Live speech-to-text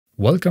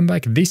Welcome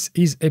back. This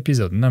is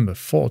episode number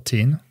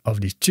 14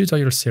 of this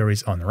tutorial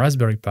series on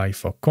Raspberry Pi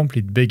for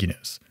complete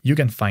beginners. You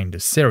can find the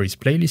series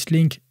playlist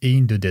link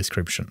in the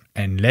description.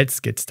 And let's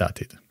get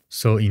started.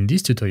 So in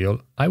this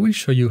tutorial, I will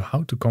show you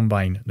how to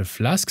combine the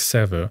Flask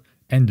server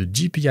and the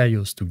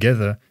GPIOs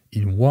together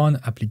in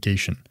one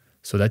application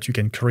so that you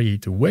can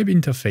create a web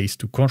interface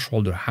to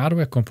control the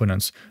hardware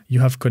components you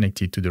have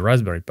connected to the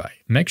Raspberry Pi.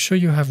 Make sure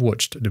you have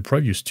watched the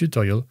previous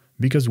tutorial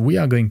because we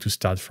are going to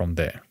start from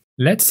there.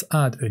 Let's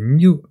add a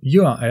new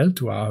URL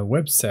to our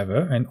web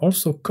server and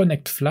also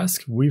connect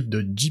Flask with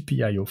the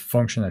GPIO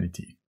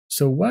functionality.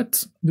 So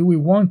what do we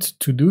want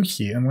to do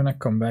here? I'm going to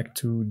come back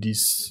to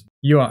this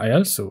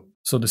URL.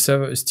 So the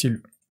server is still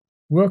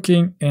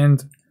working,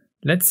 and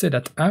let's say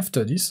that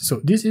after this, so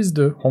this is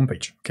the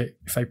homepage. Okay,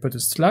 if I put a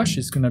slash,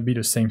 it's going to be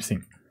the same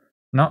thing.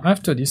 Now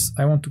after this,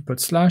 I want to put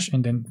slash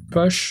and then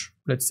push,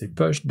 let's say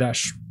push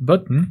dash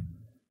button.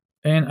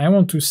 And I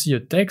want to see a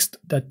text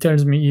that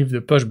tells me if the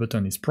push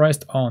button is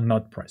pressed or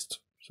not pressed.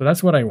 So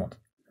that's what I want.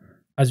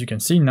 As you can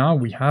see now,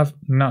 we have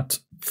not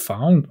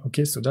found.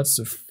 Okay, so that's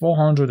the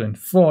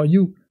 404.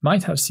 You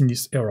might have seen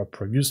this error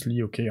previously,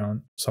 okay,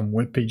 on some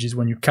web pages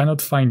when you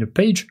cannot find a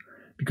page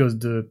because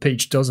the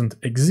page doesn't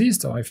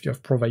exist, or if you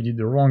have provided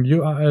the wrong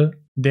URL,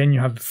 then you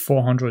have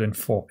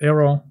 404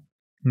 error,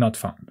 not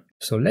found.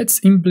 So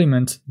let's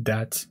implement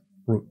that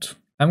route.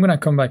 I'm gonna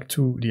come back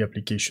to the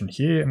application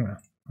here.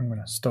 I'm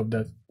gonna stop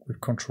that with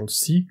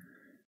Ctrl+C.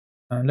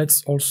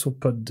 Let's also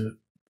put the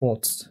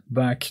ports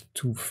back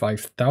to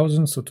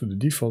 5000, so to the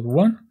default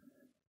one.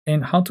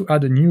 And how to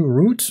add a new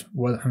route?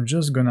 Well, I'm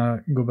just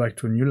gonna go back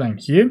to a new line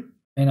here,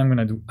 and I'm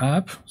gonna do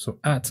app, so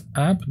at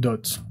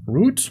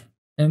app.root,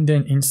 and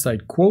then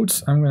inside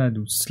quotes, I'm gonna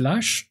do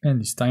slash,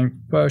 and this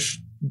time push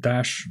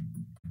dash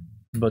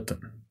button,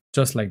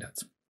 just like that.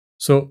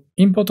 So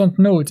important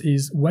note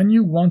is when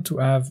you want to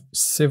have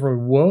several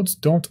words,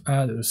 don't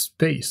add a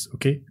space,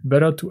 okay?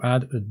 Better to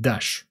add a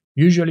dash.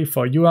 Usually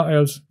for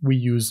URLs, we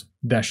use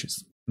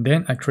dashes.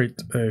 Then I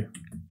create a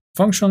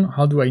function.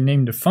 How do I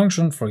name the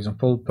function? For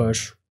example,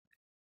 push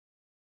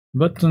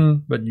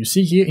button. But you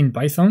see here in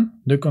Python,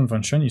 the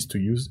convention is to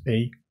use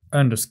a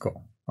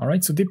underscore. All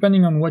right, so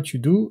depending on what you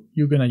do,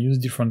 you're gonna use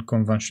different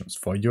conventions.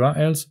 For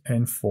URLs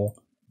and for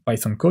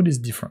Python code is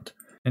different.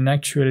 And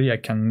actually I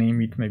can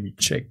name it maybe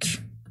check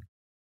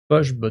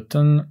push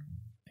button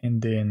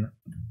and then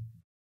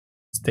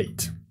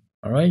state.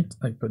 All right,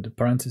 I put the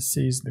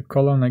parentheses, the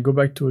colon, I go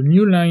back to a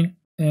new line,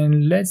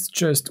 and let's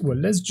just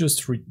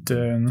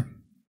return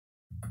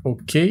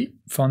okay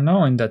for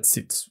now, and that's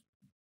it.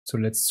 So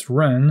let's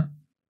run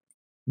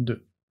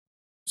the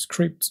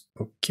script.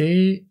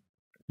 Okay,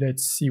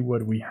 let's see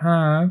what we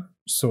have.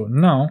 So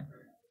now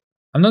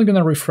I'm not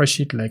gonna refresh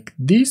it like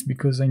this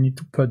because I need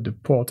to put the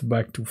port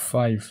back to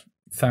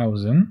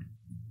 5000.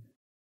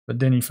 But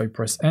then if I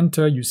press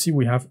enter, you see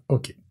we have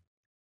OK.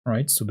 All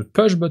right, so the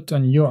push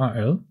button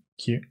URL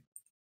here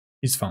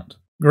is found.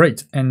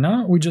 Great, and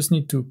now we just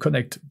need to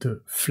connect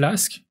the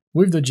Flask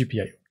with the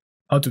GPIO.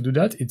 How to do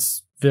that?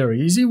 It's very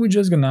easy. We're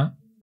just gonna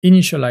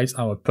initialize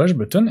our push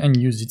button and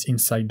use it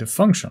inside the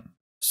function.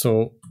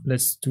 So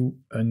let's do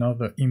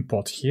another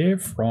import here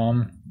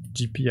from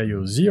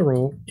GPIO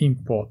 0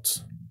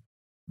 import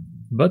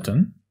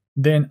button.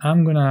 Then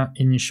I'm gonna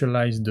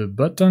initialize the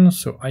button,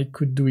 so I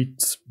could do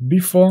it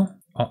before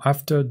or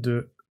after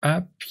the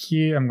app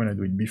here. I'm gonna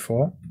do it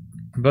before.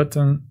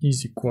 Button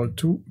is equal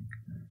to,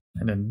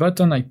 and then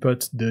button, I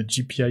put the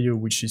GPIO,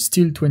 which is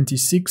still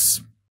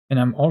 26, and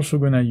I'm also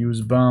gonna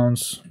use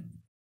bounce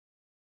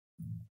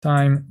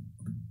time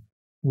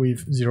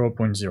with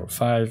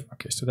 0.05.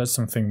 Okay, so that's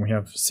something we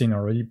have seen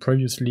already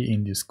previously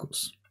in this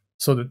course.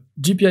 So the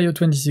GPIO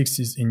 26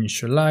 is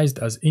initialized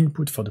as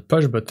input for the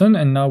push button,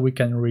 and now we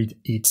can read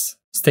its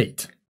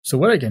state. So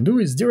what I can do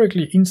is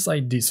directly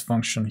inside this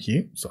function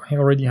here, so I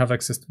already have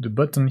access to the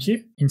button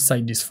here,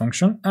 inside this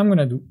function, I'm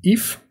gonna do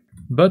if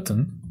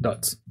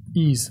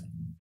button.is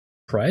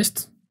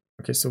pressed.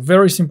 Okay, so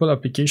very simple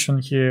application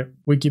here.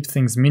 We keep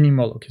things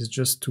minimal, okay, it's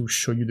just to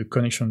show you the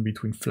connection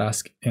between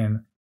Flask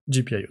and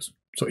GPIOs.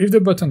 So if the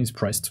button is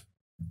pressed,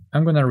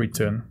 I'm gonna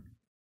return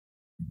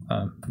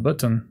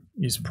button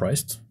is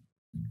pressed,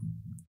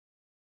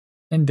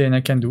 and then I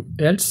can do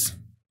else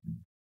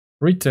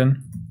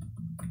return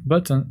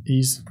button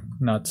is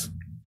not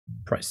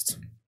pressed.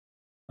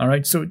 All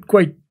right, so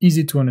quite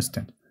easy to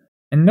understand.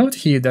 And note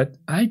here that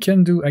I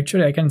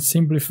can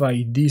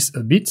simplify this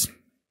a bit,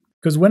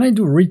 because when I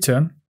do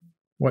return,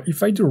 well,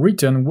 if I do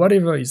return,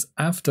 whatever is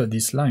after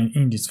this line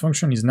in this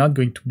function is not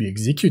going to be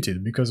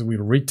executed because we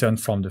return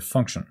from the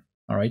function.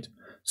 All right,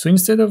 so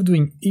instead of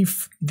doing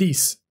if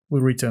this, we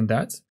return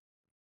that,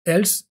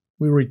 else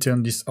we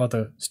return this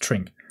other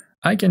string.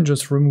 I can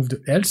just remove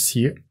the else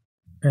here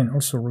and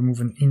also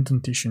remove an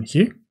indentation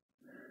here,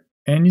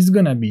 and it's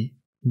gonna be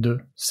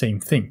the same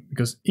thing,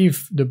 because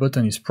if the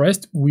button is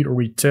pressed, we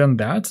return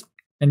that,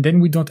 and then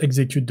we don't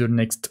execute the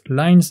next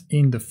lines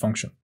in the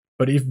function.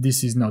 But if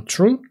this is not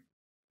true,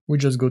 we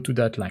just go to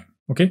that line,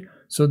 okay?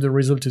 So the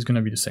result is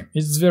gonna be the same.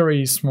 It's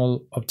very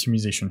small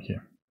optimization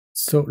here.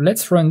 So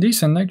let's run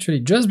this, and actually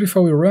just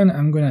before we run,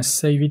 I'm gonna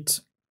save it.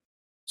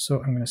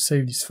 So I'm gonna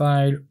save this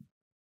file,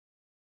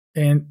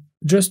 and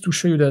just to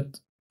show you that,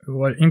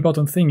 well,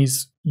 important thing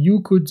is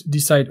you could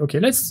decide, okay,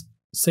 let's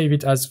save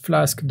it as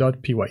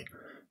flask.py,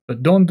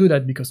 but don't do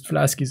that because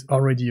Flask is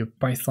already a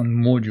Python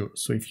module.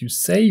 So if you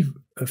save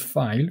a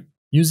file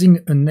using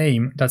a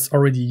name that's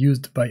already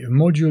used by a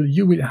module,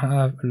 you will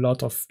have a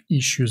lot of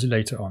issues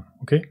later on,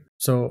 okay?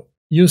 So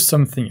use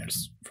something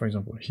else. For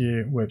example,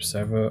 here, web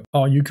server,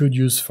 or you could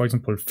use, for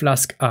example,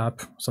 Flask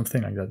app,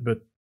 something like that, but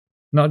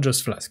not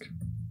just Flask.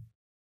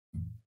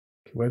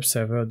 Okay, web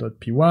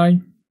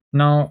server.py.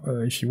 Now,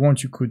 if you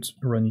want, you could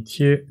run it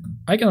here.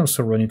 I can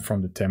also run it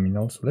from the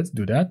terminal, so let's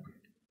do that.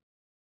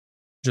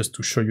 Just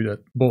to show you that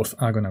both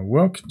are gonna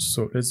work.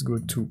 So let's go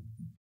to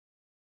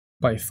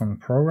Python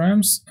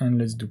programs, and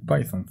let's do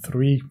Python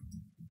 3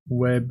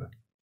 web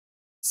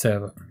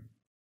server.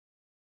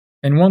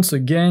 And once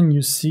again,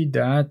 you see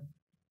that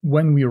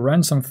when we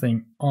run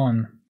something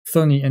on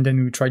Thony and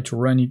then we try to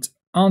run it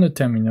on a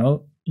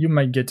terminal, you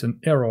might get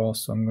an error.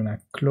 So I'm gonna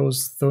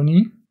close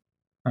Thony.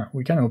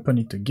 We can open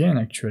it again,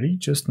 actually,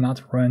 just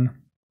not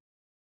run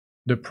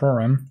the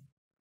program.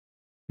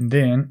 And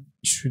then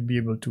it should be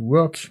able to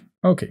work.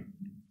 Okay,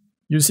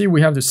 you see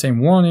we have the same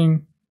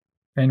warning,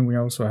 and we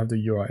also have the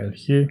URL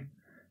here.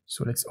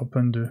 So let's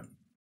open the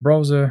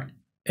browser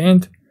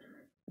and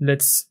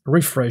let's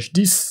refresh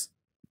this.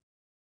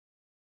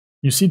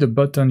 You see the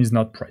button is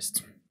not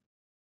pressed.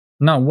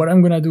 Now what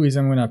I'm gonna do is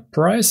I'm gonna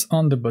press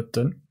on the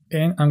button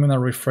and I'm gonna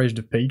refresh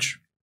the page,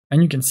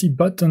 and you can see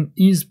button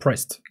is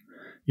pressed.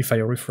 If I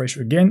refresh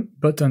again,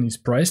 button is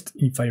pressed.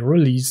 If I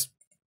release,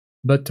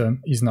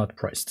 button is not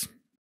pressed.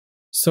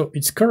 So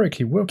it's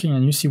correctly working,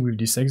 and you see with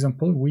this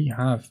example, we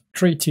have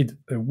created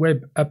a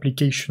web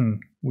application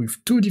with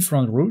two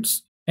different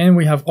routes, and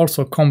we have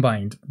also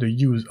combined the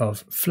use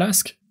of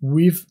Flask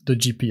with the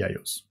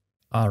GPIOs.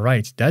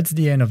 Alright, that's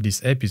the end of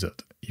this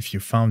episode. If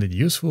you found it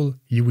useful,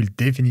 you will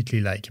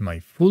definitely like my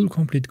full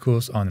complete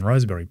course on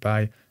Raspberry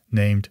Pi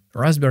named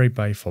Raspberry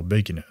Pi for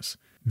Beginners.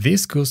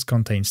 This course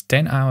contains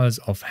 10 hours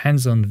of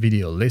hands-on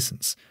video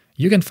lessons.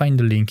 You can find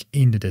the link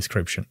in the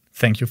description.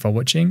 Thank you for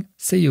watching.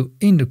 See you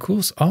in the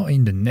course or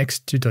in the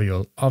next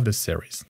tutorial of the series.